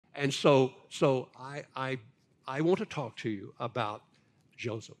And so I want to talk to you about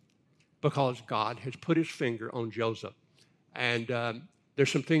Joseph because God has put his finger on Joseph. And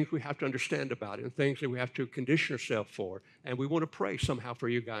there's some things we have to understand about it and things that we have to condition ourselves for. And we want to pray somehow for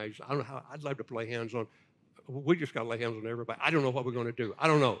you guys. I don't know how, I'd love to lay hands on, we just got to lay hands on everybody. I don't know what we're going to do. I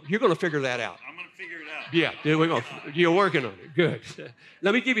don't know. You're going to figure that out. I'm going to figure it out. Yeah, you're working on it. Good.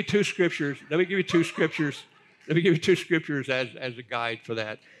 Let me give you two scriptures. Let me give you two scriptures as a guide for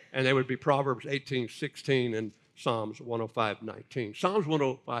that. And they would be Proverbs 18:16 and Psalms 105:19. Psalms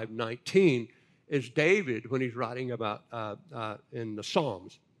 105:19 is David when he's writing about in the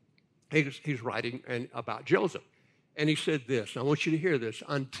Psalms. He's writing about Joseph. And he said this, I want you to hear this,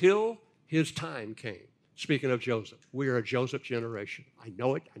 until his time came. Speaking of Joseph, we are a Joseph generation. I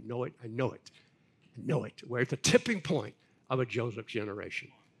know it, I know it, I know it. I know it. We're at the tipping point of a Joseph generation.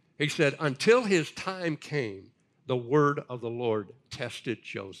 He said, until his time came, the word of the Lord tested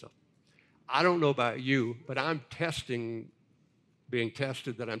Joseph. I don't know about you, but I'm being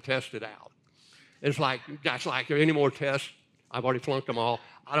tested that I'm tested out. It's like, any more tests? I've already flunked them all.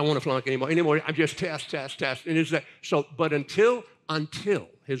 I don't want to flunk anymore. I'm just test. And is that so? But until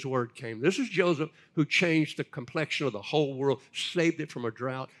his word came, this is Joseph who changed the complexion of the whole world, saved it from a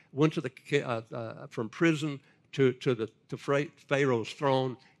drought, went to from prison to Pharaoh's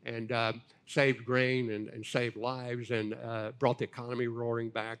throne, and saved grain and saved lives and brought the economy roaring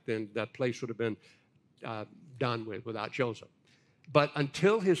back. Then that place would have been done without Joseph. But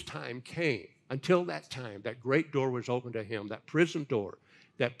until his time came, until that time, that great door was opened to him, that prison door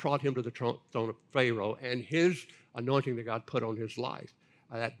that brought him to the throne of Pharaoh and his anointing that God put on his life,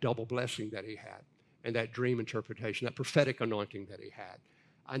 that double blessing that he had, and that dream interpretation, that prophetic anointing that he had.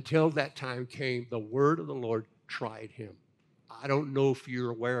 Until that time came, the word of the Lord tried him. I don't know if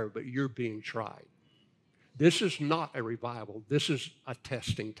you're aware, but you're being tried. This is not a revival. This is a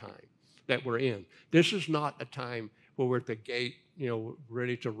testing time that we're in. This is not a time where we're at the gate,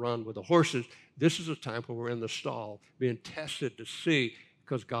 ready to run with the horses. This is a time where we're in the stall being tested to see,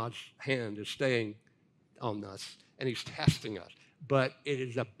 because God's hand is staying on us and he's testing us. But it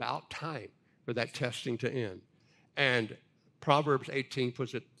is about time for that testing to end. And Proverbs 18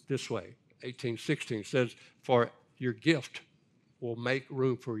 puts it this way, 18:16 says, for your gift will make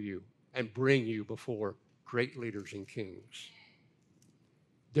room for you and bring you before great leaders and kings.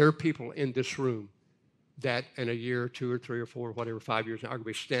 There are people in this room that in a year or 2 or 3 or 4, whatever, 5 years, are going to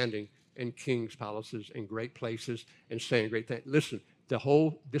be standing in kings' palaces in great places and saying great things. Listen, this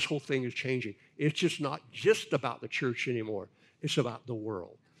whole thing is changing. It's just not just about the church anymore. It's about the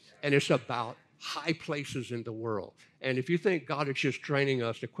world. And it's about high places in the world. And if you think God is just training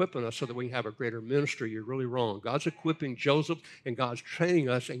us, equipping us so that we can have a greater ministry, you're really wrong. God's equipping Joseph, and God's training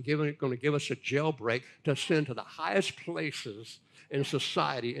us and going to give us a jailbreak to ascend to the highest places in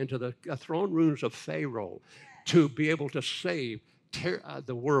society, into the throne rooms of Pharaoh, to be able to save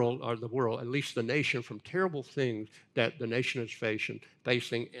the world, at least the nation, from terrible things that the nation is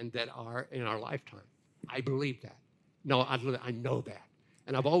facing and that are in our lifetime. I believe that. No, I know that.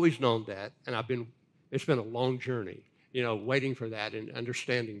 And I've always known that, and it's been a long journey, waiting for that and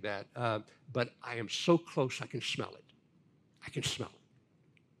understanding that. But I am so close, I can smell it. I can smell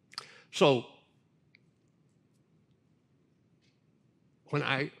it. So when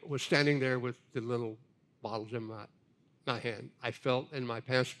I was standing there with the little bottles in my hand, I felt in my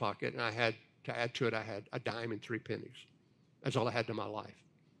pants pocket, and I had to add to it, I had a dime and 3 pennies. That's all I had in my life.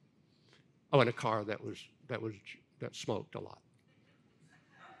 Oh, and a car that smoked a lot.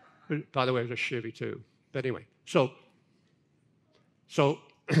 By the way, it was a Chevy too. But anyway, so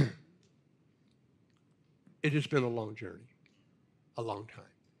it has been a long journey, a long time.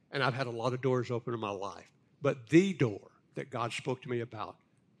 And I've had a lot of doors open in my life. But the door that God spoke to me about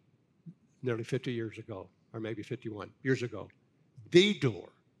nearly 50 years ago, or maybe 51 years ago, the door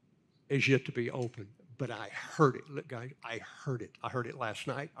is yet to be opened. But I heard it. Look, guys, I heard it. I heard it last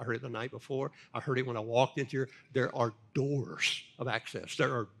night. I heard it the night before. I heard it when I walked in here. There are doors of access.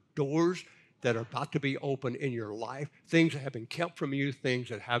 There are doors that are about to be opened in your life, things that have been kept from you, things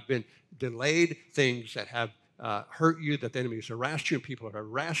that have been delayed, things that have hurt you, that the enemy has harassed you, and people have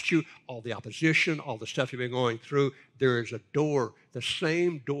harassed you, all the opposition, all the stuff you've been going through. There is a door, the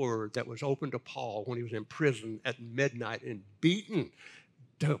same door that was open to Paul when he was in prison at midnight and beaten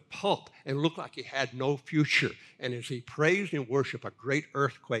to a pulp and looked like he had no future. And as he praised and worshiped, a great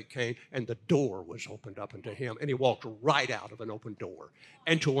earthquake came and the door was opened up unto him. And he walked right out of an open door.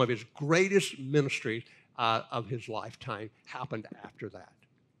 And to one of his greatest ministries of his lifetime happened after that.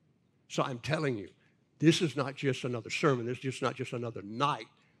 So I'm telling you, this is not just another sermon. This is just not just another night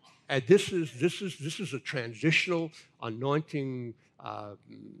And this is a transitional anointing.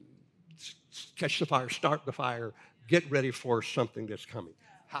 Catch the fire, start the fire, get ready for something that's coming.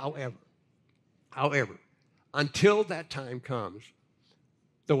 However, until that time comes,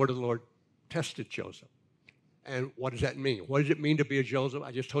 the word of the Lord tested Joseph. And what does that mean? What does it mean to be a Joseph?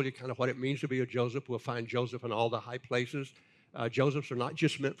 I just told you kind of what it means to be a Joseph. We'll find Joseph in all the high places. Josephs are not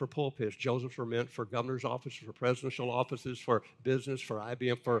just meant for pulpits. Josephs are meant for governor's offices, for presidential offices, for business, for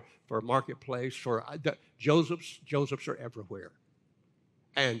IBM, for marketplace. Josephs are everywhere.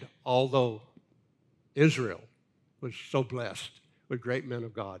 And although Israel was so blessed with great men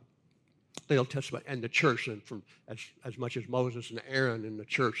of God, the Old Testament and the church, and from as much as Moses and Aaron in the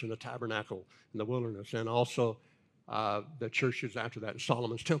church and the tabernacle in the wilderness, and also the churches after that, and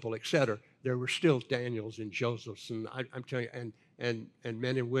Solomon's temple, etc., there were still Daniels and Josephs, and I'm telling you, and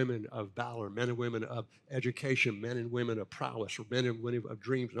men and women of valor, men and women of education, men and women of prowess, or men and women of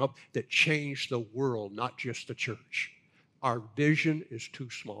dreams and hope that changed the world, not just the church. Our vision is too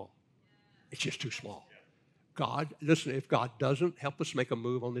small. It's just too small. God, listen, if God doesn't help us make a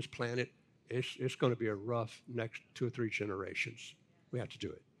move on this planet, it's going to be a rough next 2 or 3 generations. We have to do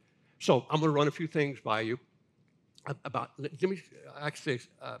it. So I'm going to run a few things by you about,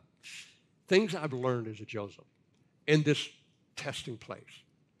 things I've learned as a Joseph in this testing place.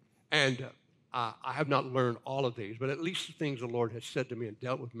 And I have not learned all of these, but at least the things the Lord has said to me and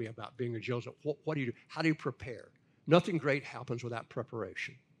dealt with me about being a Joseph. What do you do? How do you prepare? Nothing great happens without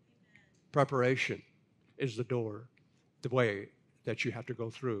preparation. Preparation is the door, the way that you have to go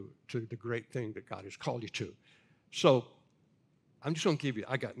through to the great thing that God has called you to. So I'm just going to give you,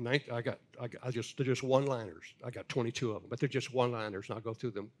 they're just one-liners. I got 22 of them, but they're just one-liners, and I'll go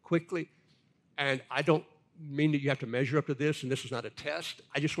through them quickly. And I don't mean that you have to measure up to this, and this is not a test.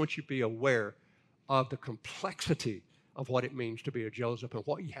 I just want you to be aware of the complexity of what it means to be a Joseph and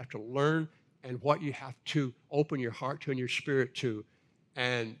what you have to learn and what you have to open your heart to and your spirit to,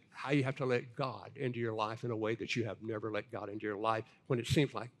 and how you have to let God into your life in a way that you have never let God into your life when it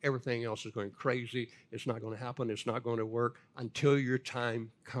seems like everything else is going crazy. It's not going to happen. It's not going to work until your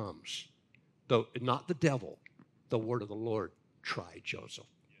time comes. Though not the devil, the word of the Lord tried Joseph.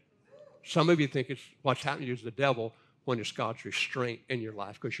 Some of you think it's what's happening to you is the devil when it's God's restraint in your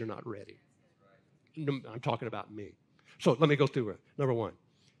life because you're not ready. I'm talking about me. So let me go through it. Number one,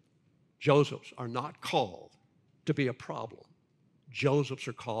 Josephs are not called to be a problem. Josephs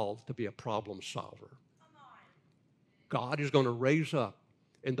are called to be a problem solver. God is going to raise up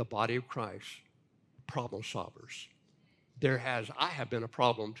in the body of Christ problem solvers. I have been a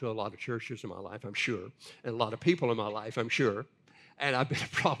problem to a lot of churches in my life, I'm sure, and a lot of people in my life, I'm sure, and I've been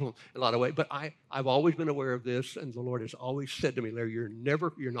a problem in a lot of ways, but I've always been aware of this, and the Lord has always said to me, Larry, you're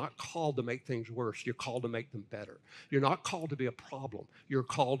not called to make things worse. You're called to make them better. You're not called to be a problem. You're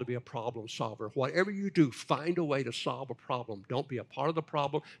called to be a problem solver. Whatever you do, find a way to solve a problem. Don't be a part of the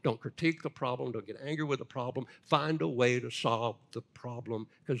problem. Don't critique the problem. Don't get angry with the problem. Find a way to solve the problem,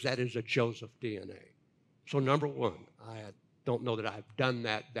 because that is a Joseph DNA. So number one, I don't know that I've done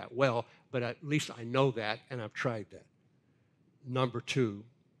that well, but at least I know that, and I've tried that. Number two,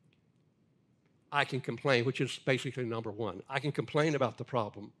 I can complain, which is basically number one. I can complain about the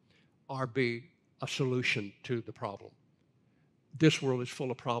problem or be a solution to the problem. This world is full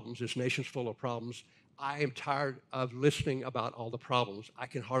of problems. This nation's full of problems. I am tired of listening about all the problems. I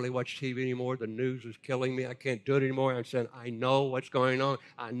can hardly watch TV anymore. The news is killing me. I can't do it anymore. I'm saying, I know what's going on.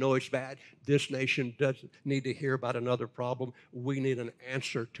 I know it's bad. This nation doesn't need to hear about another problem. We need an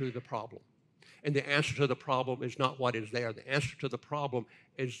answer to the problem. And the answer to the problem is not what is there. The answer to the problem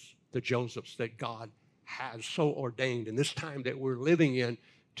is the Josephs that God has so ordained in this time that we're living in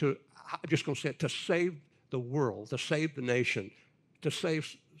I'm just going to say it, to save the world, to save the nation, to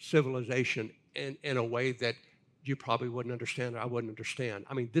save civilization in a way that you probably wouldn't understand or I wouldn't understand.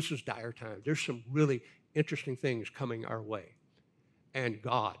 I mean, this is dire times. There's some really interesting things coming our way. And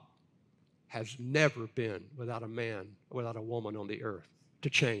God has never been without a man or without a woman on the earth to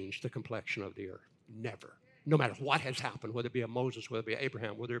change the complexion of the earth. Never. No matter what has happened, whether it be a Moses, whether it be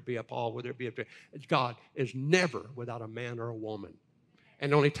Abraham, whether it be a Paul, whether it be God is never without a man or a woman.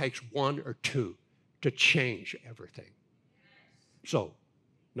 And it only takes one or two to change everything. So,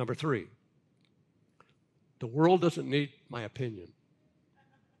 number three, the world doesn't need my opinion.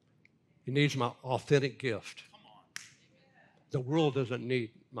 It needs my authentic gift. The world doesn't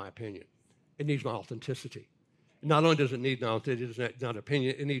need my opinion. It needs my authenticity. Not only does it need not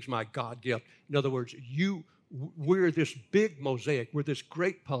opinion, it needs my God gift. In other words, we're this big mosaic. We're this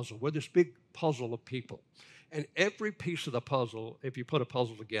great puzzle. We're this big puzzle of people. And every piece of the puzzle, if you put a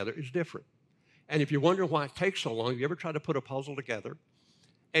puzzle together, is different. And if you're wondering why it takes so long, have you ever tried to put a puzzle together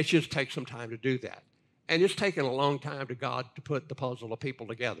It just takes some time to do that. And it's taken a long time to God to put the puzzle of people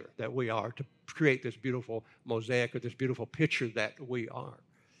together that we are, to create this beautiful mosaic or this beautiful picture that we are.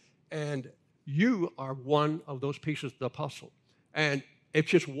 And you are one of those pieces of the puzzle. And if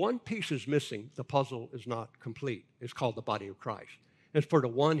just one piece is missing, the puzzle is not complete. It's called the body of Christ. And for the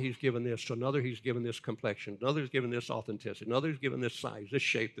one, he's given this. To another, he's given this complexion. Another, he's given this authenticity. Another, he's given this size, this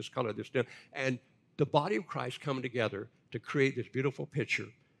shape, this color, this. And the body of Christ coming together to create this beautiful picture,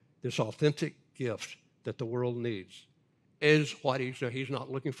 this authentic gift that the world needs, is what he's not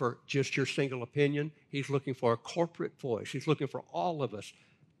looking for just your single opinion. He's looking for a corporate voice. He's looking for all of us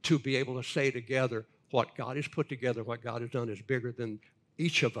to be able to say together what God has put together, what God has done is bigger than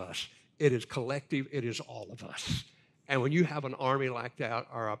each of us. It is collective. It is all of us. And when you have an army like that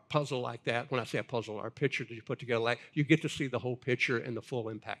or a puzzle like that, when I say a puzzle or a picture that you put together, like, you get to see the whole picture and the full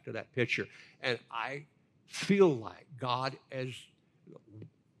impact of that picture. And I feel like God is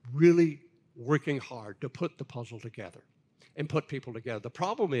really working hard to put the puzzle together and put people together. The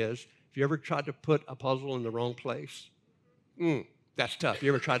problem is, if you ever tried to put a puzzle in the wrong place, that's tough. You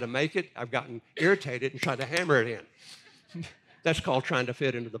ever tried to make it? I've gotten irritated and tried to hammer it in. That's called trying to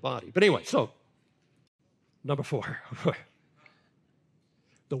fit into the body. But anyway, so number 4.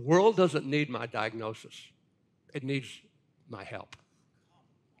 The world doesn't need my diagnosis. It needs my help.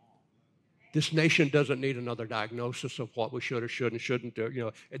 This nation doesn't need another diagnosis of what we should or shouldn't do. You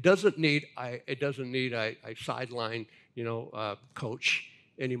know, it doesn't need a sideline, coach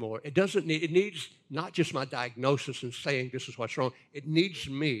anymore. It needs not just my diagnosis and saying this is what's wrong. It needs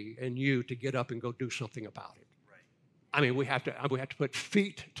me and you to get up and go do something about it. Right. I mean, we have to put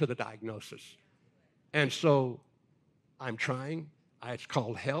feet to the diagnosis. And so I'm trying. It's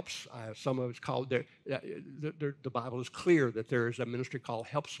called HELPS. Some of it's called, the Bible is clear that there is a ministry called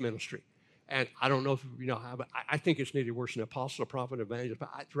HELPS ministry. And I don't know if you know how, but I think it's needed worse than apostle, prophet, evangelist.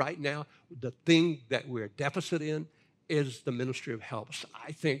 But right now, the thing that we're deficit in is the ministry of helps.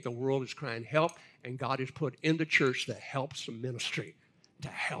 I think the world is crying help, and God has put in the church the helps ministry to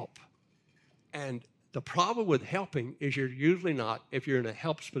help. And the problem with helping is you're usually not, if you're in a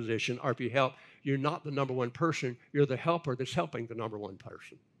helps position or if you help, you're not the number one person. You're the helper that's helping the number one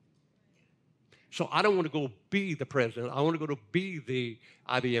person. So I don't want to go be the president. I want to go to be the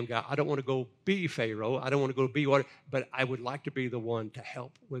IBM guy. I don't want to go be Pharaoh. I don't want to go be what, but I would like to be the one to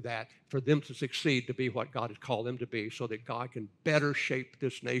help with that, for them to succeed, to be what God has called them to be, so that God can better shape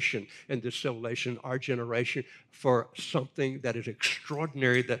this nation and this civilization, our generation, for something that is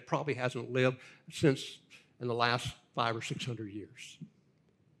extraordinary that probably hasn't lived since in the last 500 or 600 years.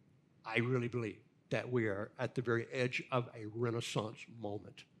 I really believe that we are at the very edge of a Renaissance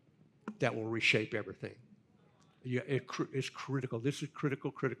moment that will reshape everything. It's critical. This is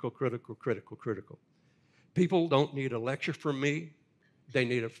critical. People don't need a lecture from me. They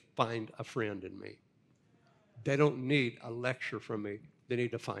need to find a friend in me. They don't need a lecture from me. They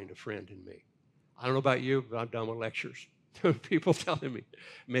need to find a friend in me. I don't know about you, but I'm done with lectures. People telling me,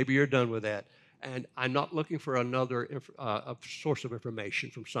 maybe you're done with that. And I'm not looking for another a source of information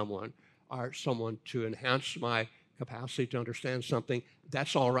from someone or someone to enhance my capacity to understand something.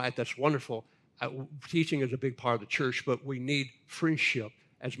 That's all right. That's wonderful. Teaching is a big part of the church, but we need friendship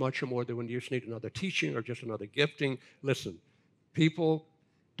as much or more than when you just need another teaching or just another gifting. Listen, people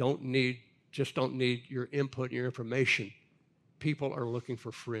don't need your input and your information. People are looking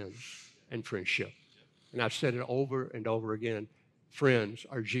for friends and friendship. And I've said it over and over again. Friends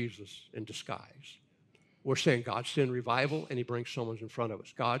are Jesus in disguise. We're saying God send revival, and he brings someone in front of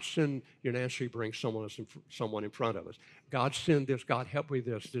us. God send your answer, he brings someone in front of us. God send this, God help me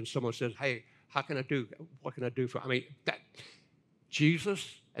this. Then someone says, hey, what can I do for, that Jesus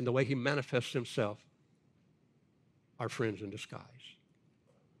and the way he manifests himself are friends in disguise.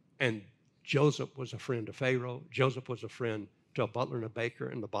 And Joseph was a friend of Pharaoh. Joseph was a friend to a butler and a baker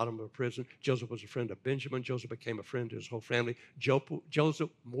in the bottom of a prison. Joseph was a friend of Benjamin. Joseph became a friend to his whole family. Joseph,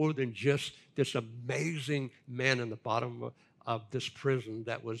 more than just this amazing man in the bottom of this prison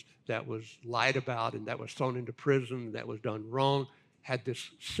that was lied about and that was thrown into prison, that was done wrong, had this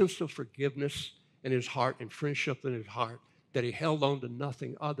sense of forgiveness in his heart and friendship in his heart, that he held on to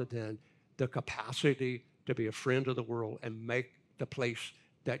nothing other than the capacity to be a friend of the world and make the place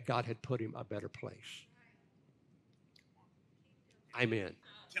that God had put him a better place. Amen.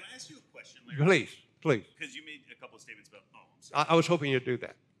 Can I ask you a question, Larry? Please. Because you made a couple of statements about, I'm sorry. I was hoping you'd do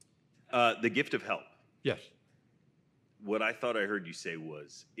that. The gift of help. Yes. What I thought I heard you say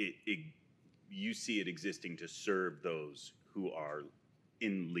was you see it existing to serve those who are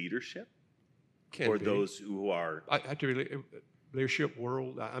in leadership? Those who are... leadership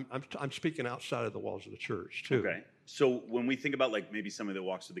world. I'm speaking outside of the walls of the church too. Okay. So when we think about like maybe somebody that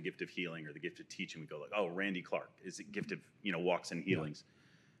walks with the gift of healing or the gift of teaching, we go like, oh, Randy Clark is a gift of, walks in healings,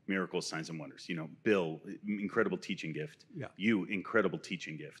 miracles, signs and wonders. Bill, incredible teaching gift. Yeah. You, incredible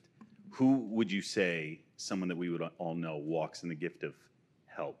teaching gift. Who would you say someone that we would all know walks in the gift of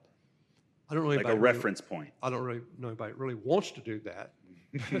help? I don't know like a reference point. I don't really know anybody really wants to do that.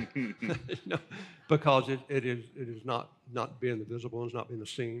 Because it is not being visible, it's not being the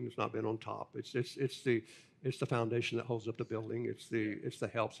scene, it's not being on top. It's the foundation that holds up the building. It's the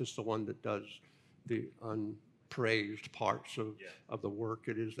helps. It's the one that does the unpraised parts of the work.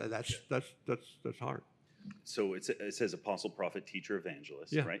 It is that's hard. So it says apostle, prophet, teacher,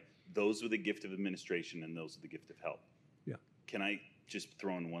 evangelist, right? Those with the gift of administration and those with the gift of help. Yeah. Can I just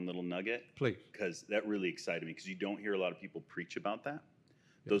throw in one little nugget? Please. Because that really excited me, because you don't hear a lot of people preach about that.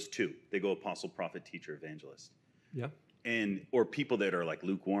 Those two, they go apostle, prophet, teacher, evangelist. Yeah. Or people that are like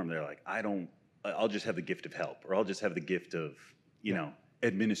lukewarm, they're like, I'll just have the gift of help, or I'll just have the gift of,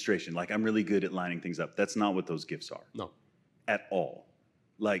 administration. Like, I'm really good at lining things up. That's not what those gifts are. No. At all.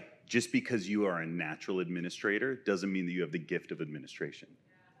 Like, just because you are a natural administrator doesn't mean that you have the gift of administration.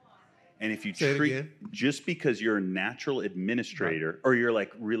 And if you just because you're a natural administrator or you're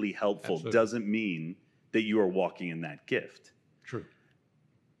like really helpful doesn't mean that you are walking in that gift. True.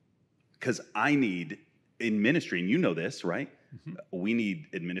 Because I need, in ministry, and you know this, right? Mm-hmm. We need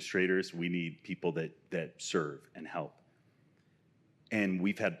administrators. We need people that serve and help. And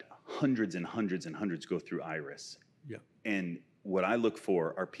we've had hundreds and hundreds and hundreds go through Iris. Yeah. And what I look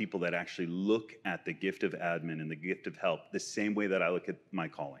for are people that actually look at the gift of admin and the gift of help the same way that I look at my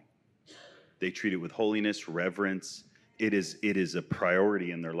calling. They treat it with holiness, reverence. It is a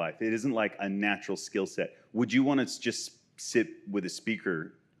priority in their life. It isn't like a natural skill set. Would you want to just sit with a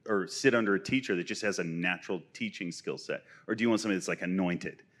speaker or sit under a teacher that just has a natural teaching skill set? Or do you want somebody that's like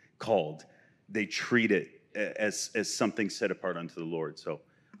anointed, called? They treat it as something set apart unto the Lord. So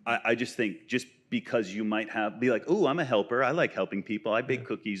I just think just because you might be like, oh, I'm a helper. I like helping people. I bake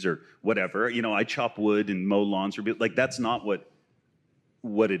cookies or whatever. I chop wood and mow lawns. Like, that's not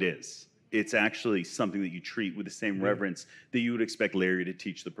what it is. It's actually something that you treat with the same reverence that you would expect Larry to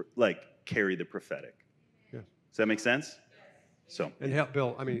teach carry the prophetic. Yeah. Does that make sense? So. And help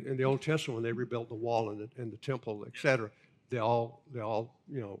build. I mean, in the Old Testament, when they rebuilt the wall and the temple, etc., they all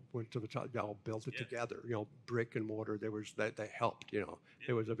went to the top. They all built it together. Brick and mortar. They helped.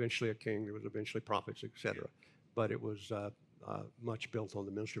 There was eventually a king. There was eventually prophets, etc. But it was much built on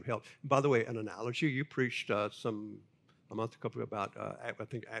the ministry of help. By the way, an analogy you preached a month ago about I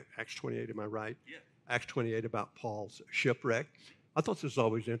think Acts 28. Am I right? Yeah. Acts 28 about Paul's shipwreck. I thought this was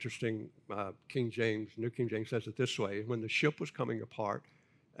always interesting. King James, New King James says it this way: when the ship was coming apart,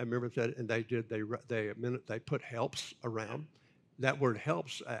 I remember that, and they put helps around. That word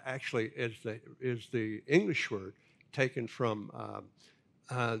helps actually is the English word taken from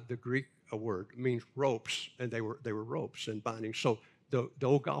the Greek word. It means ropes, and they were ropes and binding. So the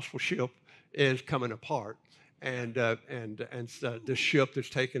old gospel ship is coming apart, and the ship that's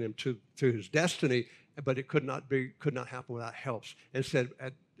taken him to his destiny. But it could not happen without helps. And said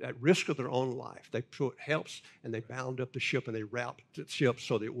at risk of their own life, they put helps and they bound up the ship and they wrapped the ship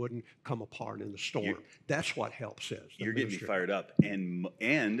so that it wouldn't come apart in the storm. That's what help says. You're getting me fired up.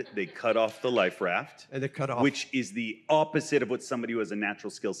 And they cut off the life raft. And they cut off. Which is the opposite of what somebody who has a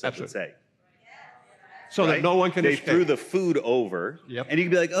natural skill set would say. So that no one can escape. They threw the food over. Yep. And you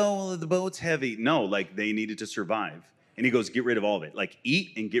can be like, oh, well, the boat's heavy. No, they needed to survive. And he goes, get rid of all of it.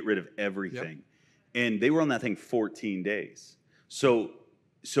 Eat and get rid of everything. Yep. And they were on that thing 14 days. So,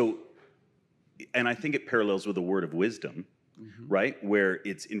 and I think it parallels with the word of wisdom, right? Where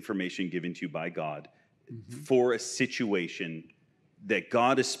it's information given to you by God for a situation that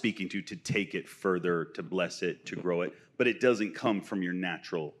God is speaking to take it further, to bless it, to grow it. But it doesn't come from your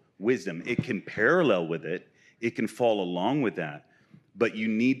natural wisdom. It can parallel with it. It can fall along with that. But you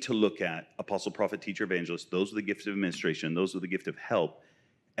need to look at apostle, prophet, teacher, evangelist. Those are the gifts of administration. Those are the gift of help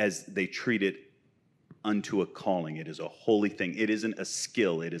as they treat it unto a calling. It is a holy thing. It isn't a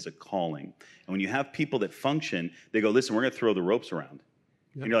skill. It is a calling. And when you have people that function, they go, listen, we're going to throw the ropes around.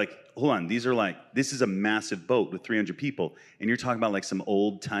 Yep. And you're like, hold on, this is a massive boat with 300 people. And you're talking about some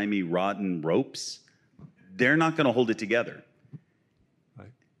old-timey rotten ropes. They're not going to hold it together.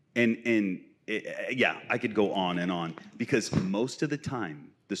 Right. And I could go on and on, because most of the time,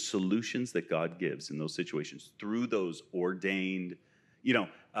 the solutions that God gives in those situations through those ordained,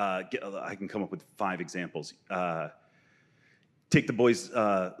 I can come up with 5 examples. Take the boys'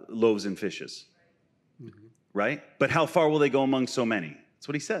 loaves and fishes, right? But how far will they go among so many? That's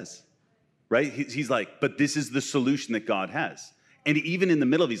what he says, right? He's like, but this is the solution that God has. And even in the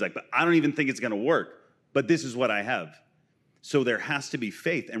middle of it, he's like, but I don't even think it's going to work, but this is what I have. So there has to be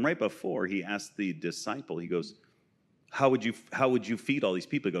faith. And right before, he asked the disciple, he goes, how would you feed all these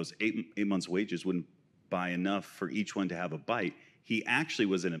people? He goes, eight months' wages wouldn't buy enough for each one to have a bite. He actually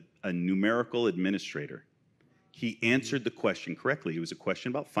was a numerical administrator. He answered the question correctly. It was a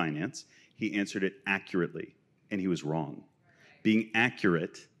question about finance. He answered it accurately, and he was wrong. Being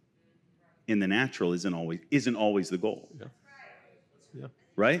accurate in the natural isn't always the goal. Yeah. Yeah.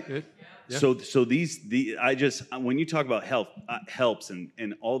 Right? Good. Yeah. So when you talk about helps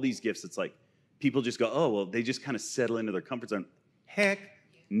and all these gifts, it's like people just go, oh, well, they just kind of settle into their comfort zone. Heck,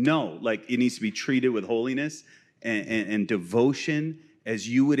 no. Like, it needs to be treated with holiness and devotion as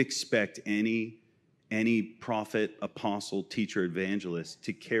you would expect any prophet, apostle, teacher, evangelist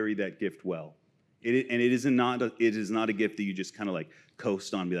to carry that gift well. It is not a gift that you just kind of like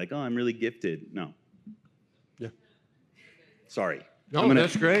coast on and be like, oh, I'm really gifted. No. Yeah. Sorry. No,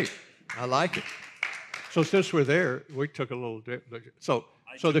 that's great. I like it. So since we're there, we took a little dip. So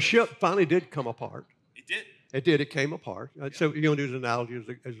the ship finally did come apart. It did. It did. It came apart. So you want to use an analogy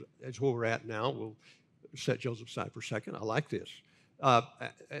as where we're at now. We'll set Joseph aside for a second. I like this.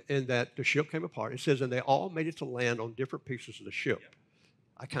 And that the ship came apart. It says, and they all made it to land on different pieces of the ship. Yep.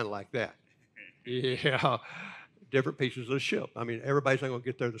 I kind of like that. Yeah. Different pieces of the ship. I mean, everybody's not going to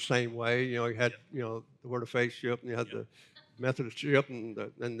get there the same way. You had, the Word of Faith ship, and you had the Methodist ship, and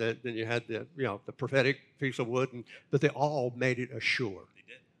then you had the prophetic piece of wood, but they all made it ashore.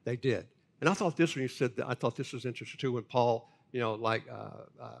 They did. And I thought this when you said that, I thought this was interesting too. When Paul,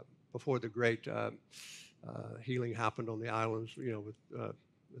 before the great healing happened on the islands, with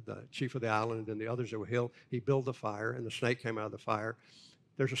the chief of the island and then the others that were healed, he built a fire, and the snake came out of the fire.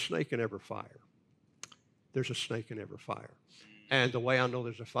 There's a snake in every fire. There's a snake in every fire. And the way I know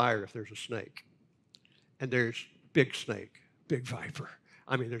there's a fire, if there's a snake. And there's big snake, big viper.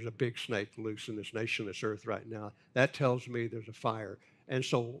 I mean, there's a big snake loose in this nation, this earth right now. That tells me there's a fire. And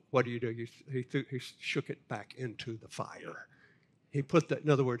so what do? He shook it back into the fire. He put in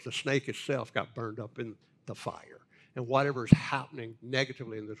other words, the snake itself got burned up in the fire. And whatever is happening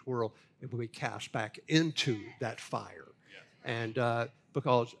negatively in this world, it will be cast back into that fire. And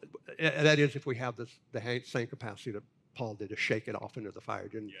because that is if we have the same capacity that Paul did to shake it off into the fire,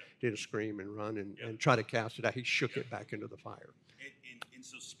 didn't scream and run and try to cast it out. He shook it back into the fire. And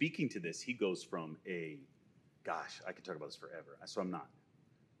so speaking to this, he goes from I could talk about this forever, so I'm not.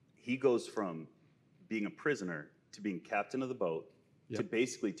 He goes from being a prisoner to being captain of the boat to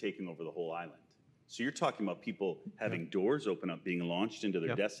basically taking over the whole island. So you're talking about people having doors open up, being launched into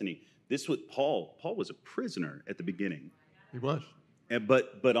their destiny. This was Paul. Paul was a prisoner at the beginning. He was.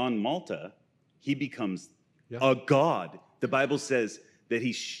 But on Malta, he becomes a god. The Bible says that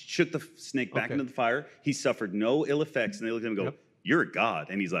he shook the snake back into the fire. He suffered no ill effects. And they look at him and go, you're a god.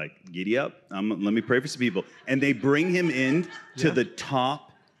 And he's like, giddy up. Let me pray for some people. And they bring him in to the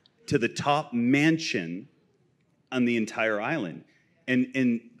top mansion on the entire island.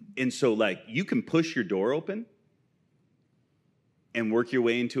 And so, like, you can push your door open and work your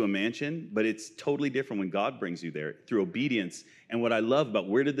way into a mansion, but it's totally different when God brings you there through obedience. And what I love about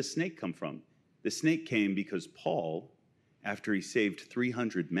where did the snake come from? The snake came because Paul, after he saved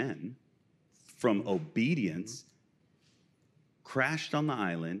 300 men from obedience, crashed on the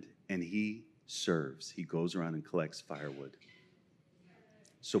island, and he serves. He goes around and collects firewood.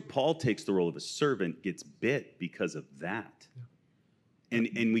 So Paul takes the role of a servant, gets bit because of that.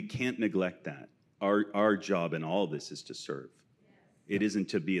 And we can't neglect that. Our job in all of this is to serve. It isn't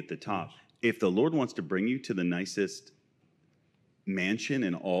to be at the top. If the Lord wants to bring you to the nicest mansion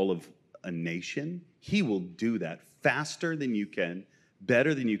in all of a nation, he will do that faster than you can,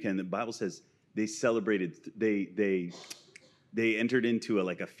 better than you can. The Bible says they celebrated, they entered into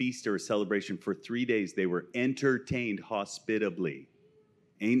a feast or a celebration for 3 days. They were entertained hospitably.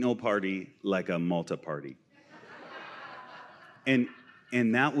 Ain't no party like a Malta party.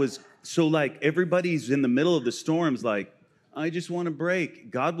 And that was, so everybody's in the middle of the storms I just want a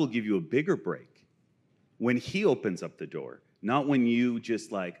break. God will give you a bigger break when he opens up the door, not when you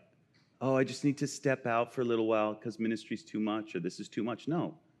just I just need to step out for a little while because ministry's too much or this is too much.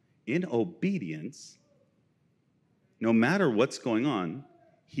 No, in obedience, no matter what's going on,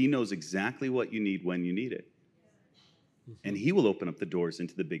 he knows exactly what you need when you need it. And he will open up the doors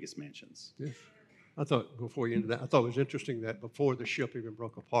into the biggest mansions. Yes. I thought, before you into that, I thought it was interesting that before the ship even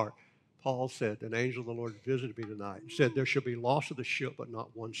broke apart, Paul said, an angel of the Lord visited me tonight. He said, there shall be loss of the ship, but not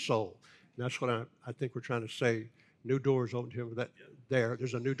one soul. And that's what I think we're trying to say. New doors open to him there.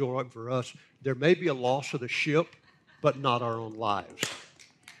 There's a new door open for us. There may be a loss of the ship, but not our own lives.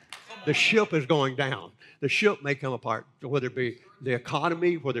 The ship is going down. The ship may come apart, whether it be the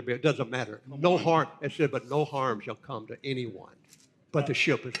economy, whether it be, it doesn't matter. No harm, it said, but no harm shall come to anyone. But the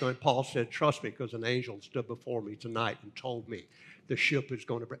ship is going, Paul said, trust me, because an angel stood before me tonight and told me the ship is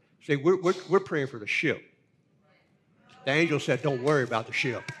going to break. See, we're praying for the ship. The angel said, don't worry about the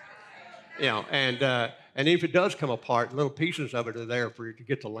ship. You know, and if it does come apart, little pieces of it are there for you to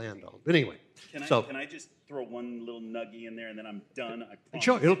get to land on. But anyway. Can I just throw one little nuggie in there and then I'm done? I promise.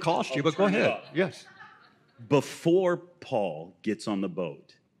 Sure, it'll cost you, but go ahead. Yes. Before Paul gets on the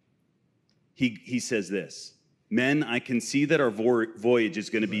boat, he says this, men, I can see that our voyage is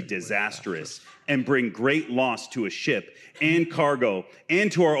going to be disastrous and bring great loss to a ship and cargo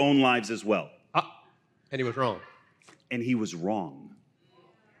and to our own lives as well. And he was wrong. And he was wrong.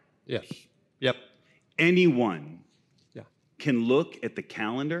 Yes. Yep. Anyone can look at the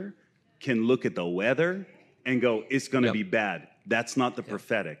calendar, can look at the weather, and go, it's going to be bad. That's not the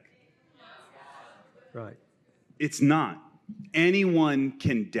prophetic. Right. It's not. Anyone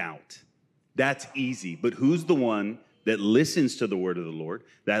can doubt. That's easy. But who's the one that listens to the word of the Lord,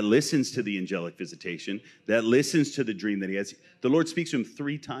 that listens to the angelic visitation, that listens to the dream that he has? The Lord speaks to him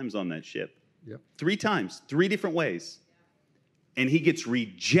 3 times on that ship. Yep. 3 times, 3 different ways. And he gets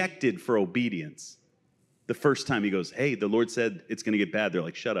rejected for obedience. The first time he goes, hey, the Lord said it's going to get bad. They're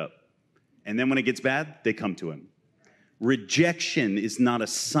like, shut up. And then when it gets bad, they come to him. Rejection is not a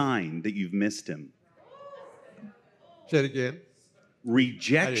sign that you've missed him. Say it again.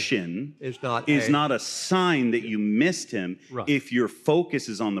 Rejection is not a sign that you missed him if your focus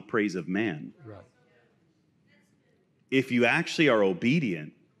is on the praise of man. Right. If you actually are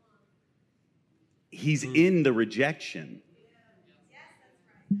obedient, he's in the rejection.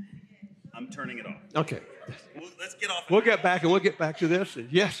 I'm turning it off. Okay. Let's get off. We'll get back to this.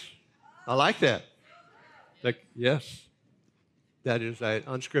 Yes, I like that. Yes, that is an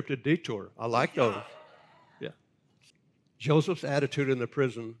unscripted detour. I like those. Yeah. Joseph's attitude in the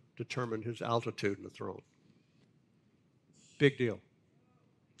prison determined his altitude in the throne. Big deal.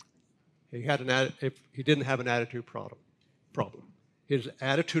 He didn't have an attitude problem. His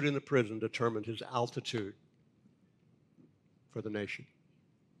attitude in the prison determined his altitude for the nation.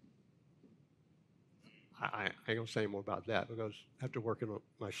 I ain't going to say more about that because I have to work on it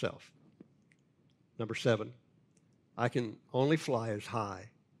myself. Number 7, I can only fly as high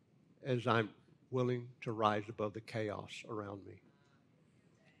as I'm willing to rise above the chaos around me.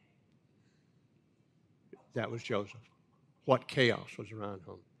 That was Joseph. What chaos was around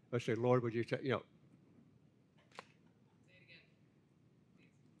him? I say, Lord, would you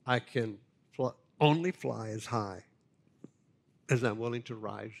I can only fly as high as I'm willing to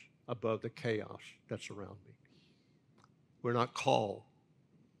rise above the chaos that's around me. We're not called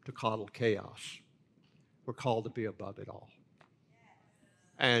to coddle chaos. We're called to be above it all.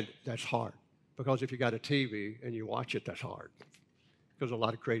 And that's hard because if you got a TV and you watch it, that's hard because a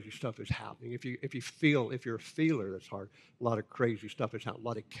lot of crazy stuff is happening. If you're a feeler, that's hard. A lot of crazy stuff is happening, a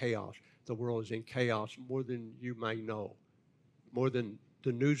lot of chaos. The world is in chaos more than you may know, more than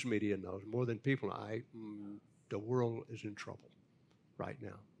the news media knows, more than people know. The world is in trouble right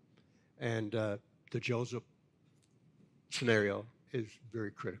now. And the Joseph scenario is very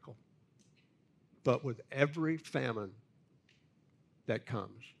critical. But with every famine that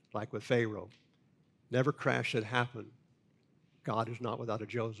comes, like with Pharaoh, never crash that happened, God is not without a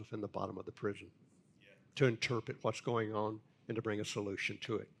Joseph in the bottom of the prison to interpret what's going on and to bring a solution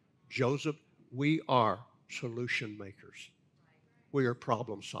to it. Joseph, we are solution makers. We are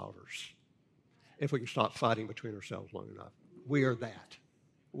problem solvers. If we can stop fighting between ourselves long enough. We are that.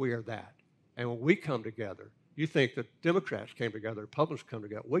 We are that. And when we come together, you think that Democrats came together, Republicans come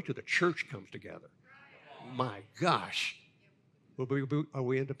together. Wait till the church comes together. My gosh. Are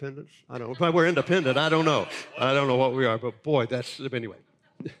we independents? I don't know. If we're independent, I don't know. I don't know what we are, but boy, anyway.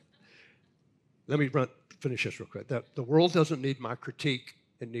 Let me finish this real quick. The world doesn't need my critique,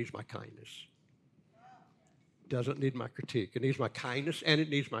 it needs my kindness. Doesn't need my critique. It needs my kindness and it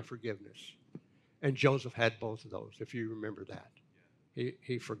needs my forgiveness. And Joseph had both of those, if you remember that.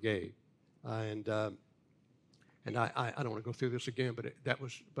 He forgave. And I don't want to go through this again,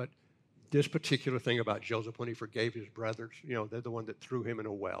 but this particular thing about Joseph when he forgave his brothers, they're the one that threw him in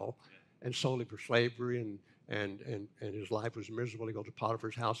a well and sold him for slavery, and his life was miserable. He goes to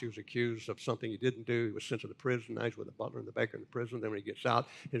Potiphar's house. He was accused of something he didn't do. He was sent to the prison. Now he's with the butler and the baker in the prison. Then when he gets out,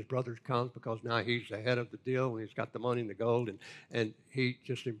 his brothers come because now he's the head of the deal and he's got the money and the gold, and he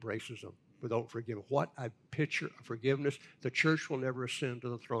just embraces them. But don't forgive him. What a picture of forgiveness. The church will never ascend to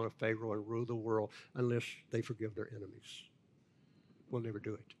the throne of Pharaoh and rule the world unless they forgive their enemies. We'll never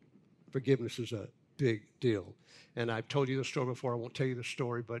do it. Forgiveness is a big deal. And I've told you the story before. I won't tell you the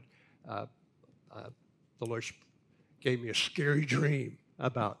story, but the Lord gave me a scary dream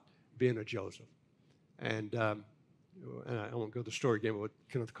about being a Joseph. And I won't go to the story again with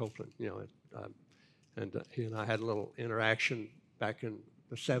Kenneth Copeland, he and I had a little interaction back in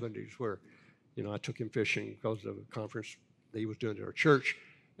the 70s where, I took him fishing because of a conference that he was doing at our church,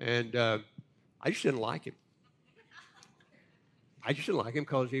 and I just didn't like him. I just didn't like him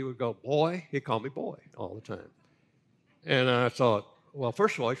because he would go, boy, he'd call me boy all the time. And I thought, well,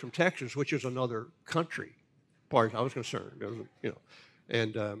 first of all, he's from Texas, which is another country, as far as I was concerned,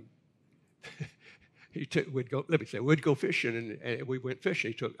 and we'd go fishing, and we went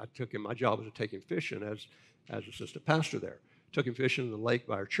fishing. I took him, my job was to take him fishing as assistant pastor there. Took him fishing in the lake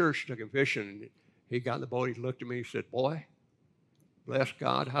by our church, took him fishing, and he got in the boat, he looked at me, he said, boy, bless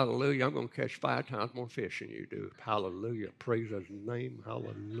God, hallelujah, I'm going to catch 5 times more fish than you do. Hallelujah, praise his name,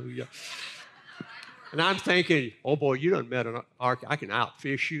 hallelujah. And I'm thinking, oh boy, you done met an ark, I can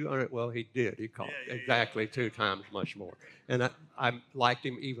outfish you. Well, he did, he caught exactly 2 times much more. And I liked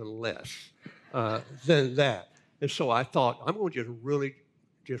him even less than that. And so I thought, I'm going to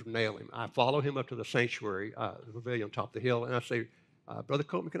just nail him. I follow him up to the sanctuary, the pavilion on top of the hill, and I say, Brother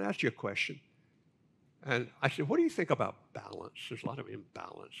Coleman, can I ask you a question? And I said, what do you think about balance? There's a lot of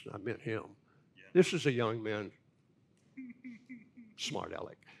imbalance. I meant him. Yeah. This is a young man, smart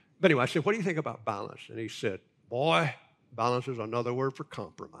aleck. But anyway, I said, what do you think about balance? And he said, boy, balance is another word for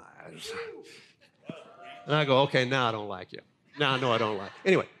compromise. And I go, okay, now I don't like you. Now I know I don't like you.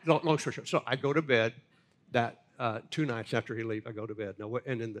 Anyway, long story short. So I go to bed that 2 nights after he leaves, I go to bed.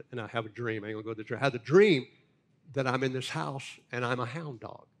 And I have a dream. I ain't gonna go to the dream. I have the dream that I'm in this house and I'm a hound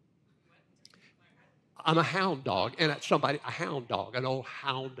dog. I'm a hound dog, and a hound dog, an old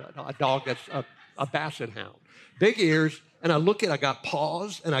hound, a dog that's a basset hound. Big ears, and I got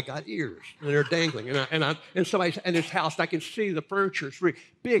paws and I got ears, and they're dangling. And somebody's in this house, and I can see the furniture. It's really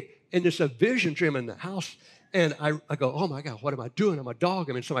big, and there's a vision dream in the house. And I go, oh my God, what am I doing? I'm a dog.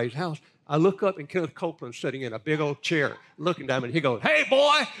 I'm in somebody's house. I look up, and Kenneth Copeland's sitting in a big old chair, looking down, and he goes, hey,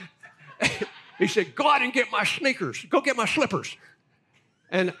 boy. He said, go out and get my sneakers. Go get my slippers.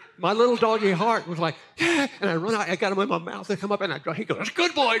 And my little doggy heart was like, yeah. And I run out, I got them in my mouth. They come up, and he goes,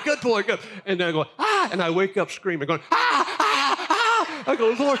 good boy, good boy, good. And then I go, ah. And I wake up screaming, going, ah, ah, ah. I go,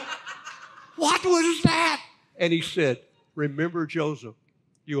 Lord, what was that? And he said, remember, Joseph,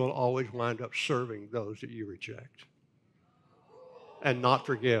 you will always wind up serving those that you reject and not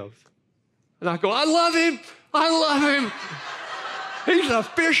forgive. And I go, I love him. I love him. He's a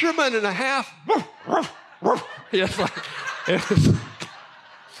fisherman and a half.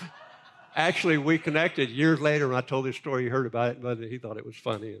 Actually, we connected years later, and I told this story. He heard about it, but he thought it was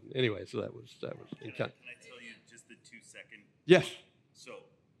funny. And anyway, so that was. Can I tell you just the 2-second? Yes. So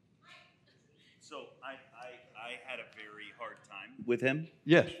I had a very hard time with him.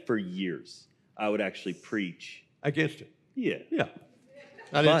 Yes. For years, I would actually preach against him. Yeah. Yeah.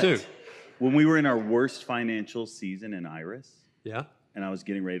 I did too. When we were in our worst financial season in Iris. Yeah. And I was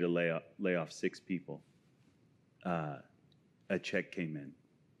getting ready to lay off 6 people. A check came in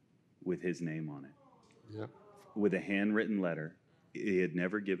with his name on it. Yeah. With a handwritten letter he had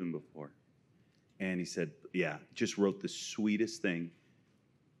never given before. And he said, yeah, just wrote the sweetest thing.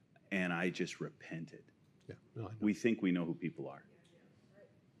 And I just repented. Yeah. No, we think we know who people are.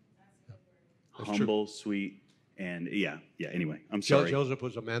 Yeah. Humble, sweet, and yeah. Anyway, I'm sorry. Joseph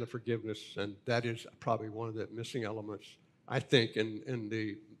was a man of forgiveness, and that is probably one of the missing elements, I think, in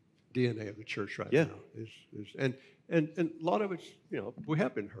the DNA of the church right now. And a lot of it's, we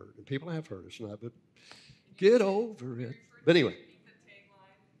have been hurt, and people have hurt us now, but get over it. But anyway,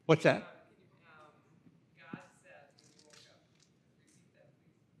 what's that? God said,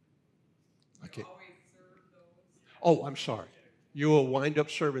 Okay. Oh, I'm sorry. You will wind up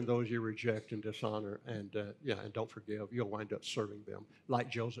serving those you reject and dishonor, and don't forgive. You'll wind up serving them. Like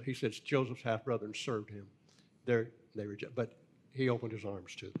Joseph, he says Joseph's half-brethren served him. They reject, but he opened his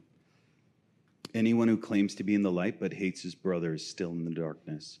arms to them. Anyone who claims to be in the light but hates his brother is still in the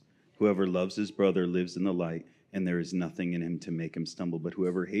darkness. Whoever loves his brother lives in the light, and there is nothing in him to make him stumble. But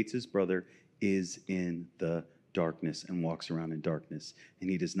whoever hates his brother is in the darkness and walks around in darkness, and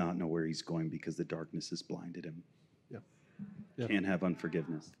he does not know where he's going because the darkness has blinded him. Yeah. Can't have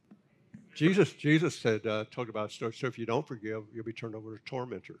unforgiveness. Jesus said, talked about a story. So if you don't forgive, you'll be turned over to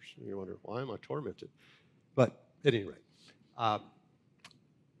tormentors. And you wonder, why am I tormented? But at any rate, a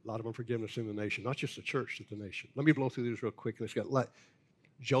lot of unforgiveness in the nation, not just the church, but the nation. Let me blow through these real quick.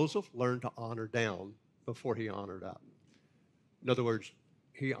 Joseph learned to honor down before he honored up. In other words,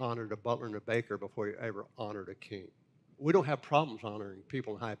 he honored a butler and a baker before he ever honored a king. We don't have problems honoring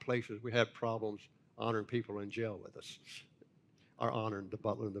people in high places. We have problems honoring people in jail with us. are honoring the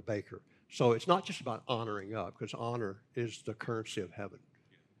butler and the baker. So it's not just about honoring up, because honor is the currency of heaven.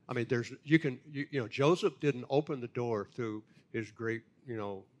 I mean, Joseph didn't open the door through his great, he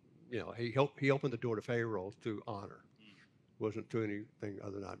opened the door to Pharaoh through honor. Wasn't through anything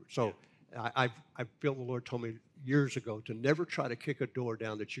other than honor. So I feel the Lord told me years ago to never try to kick a door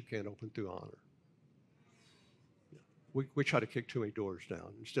down that you can't open through honor. We try to kick too many doors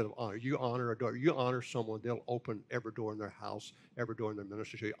down instead of honor. You honor a door. You honor someone, they'll open every door in their house, every door in their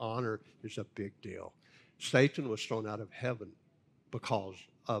ministry. So honor is a big deal. Satan was thrown out of heaven because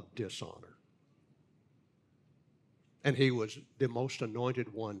of dishonor. And he was the most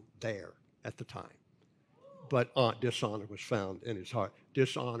anointed one there at the time. But dishonor was found in his heart.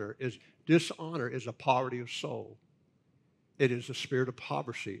 Dishonor is a poverty of soul. It is a spirit of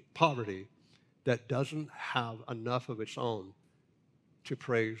poverty that doesn't have enough of its own to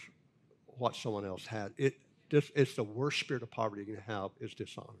praise what someone else had. It's the worst spirit of poverty you can have is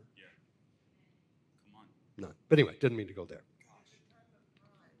dishonor. Yeah. Come on. None. But anyway, didn't mean to go there.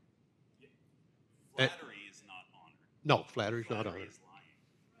 Flattery is not honor. No, flattery is not honor. Flattery is lying.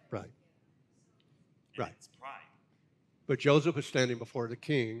 Right. And Right. it's pride. But Joseph was standing before the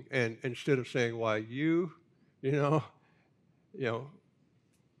king, and instead of saying, "Why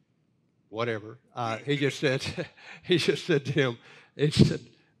whatever," he just said to him, he said,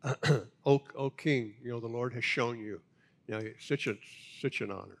 "O king, the Lord has shown you, such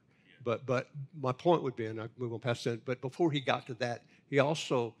an honor." But my point would be, and I move on past that. But before he got to that, he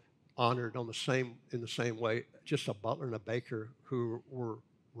also honored in the same way, just a butler and a baker who were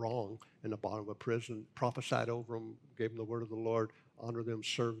wrong in the bottom of a prison, prophesied over them, gave them the word of the Lord, honored them,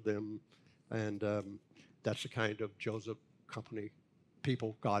 served them, and that's the kind of Joseph company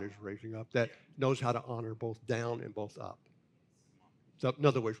people God is raising up that knows how to honor both down and both up. So in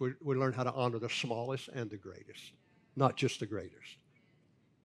other words, we learn how to honor the smallest and the greatest, not just the greatest.